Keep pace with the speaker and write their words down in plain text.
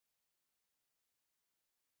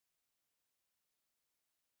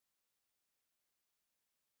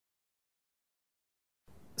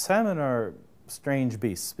Salmon are strange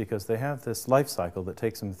beasts because they have this life cycle that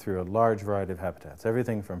takes them through a large variety of habitats,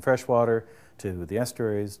 everything from freshwater to the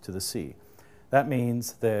estuaries to the sea. That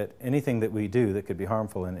means that anything that we do that could be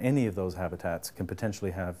harmful in any of those habitats can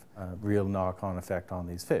potentially have a real knock-on effect on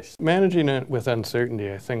these fish. Managing it with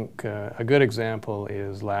uncertainty, I think a good example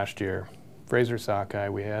is last year. Fraser sockeye,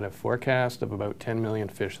 we had a forecast of about 10 million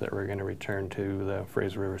fish that were going to return to the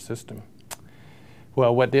Fraser River system.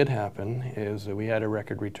 Well, what did happen is that we had a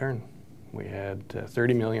record return. We had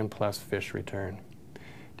 30 million plus fish return.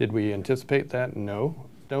 Did we anticipate that? No.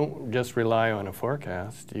 Don't just rely on a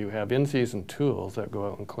forecast. You have in-season tools that go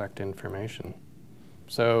out and collect information.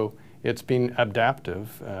 So it's been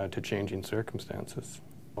adaptive to changing circumstances.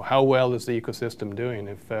 How well is the ecosystem doing?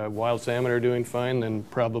 If wild salmon are doing fine, then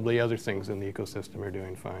probably other things in the ecosystem are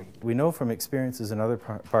doing fine. We know from experiences in other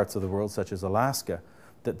parts of the world, such as Alaska,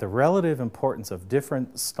 that the relative importance of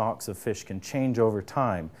different stocks of fish can change over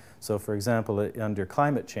time. So for example, under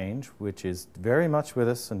climate change, which is very much with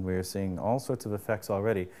us and we're seeing all sorts of effects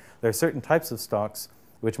already, there are certain types of stocks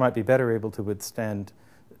which might be better able to withstand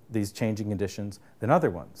these changing conditions than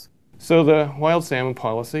other ones. So the wild salmon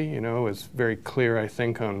policy, is very clear, I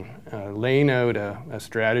think, on laying out a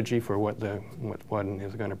strategy for what one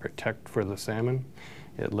is going to protect for the salmon.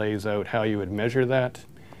 It lays out how you would measure that,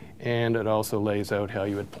 and it also lays out how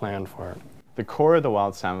you would plan for it. The core of the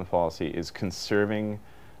wild salmon policy is conserving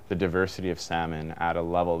the diversity of salmon at a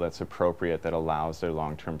level that's appropriate that allows their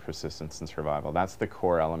long-term persistence and survival. That's the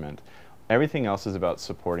core element. Everything else is about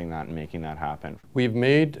supporting that and making that happen. We've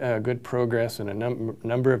made good progress in a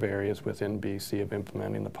number of areas within BC of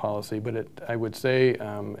implementing the policy, but I would say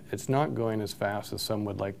it's not going as fast as some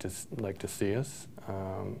would like to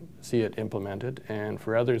see it implemented, and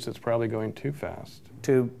for others it's probably going too fast.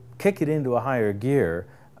 To kick it into a higher gear,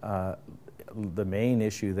 the main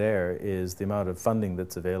issue there is the amount of funding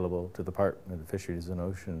that's available to the Department of Fisheries and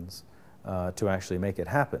Oceans to actually make it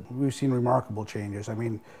happen. We've seen remarkable changes. I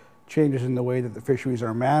mean, changes in the way that the fisheries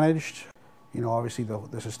are managed, obviously the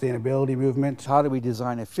sustainability movement. How do we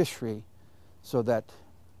design a fishery so that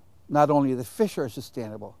not only the fish are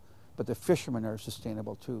sustainable, but the fishermen are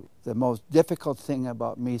sustainable too? The most difficult thing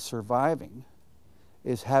about me surviving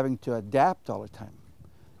is having to adapt all the time.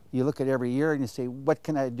 You look at every year and you say, what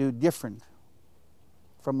can I do different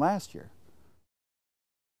from last year?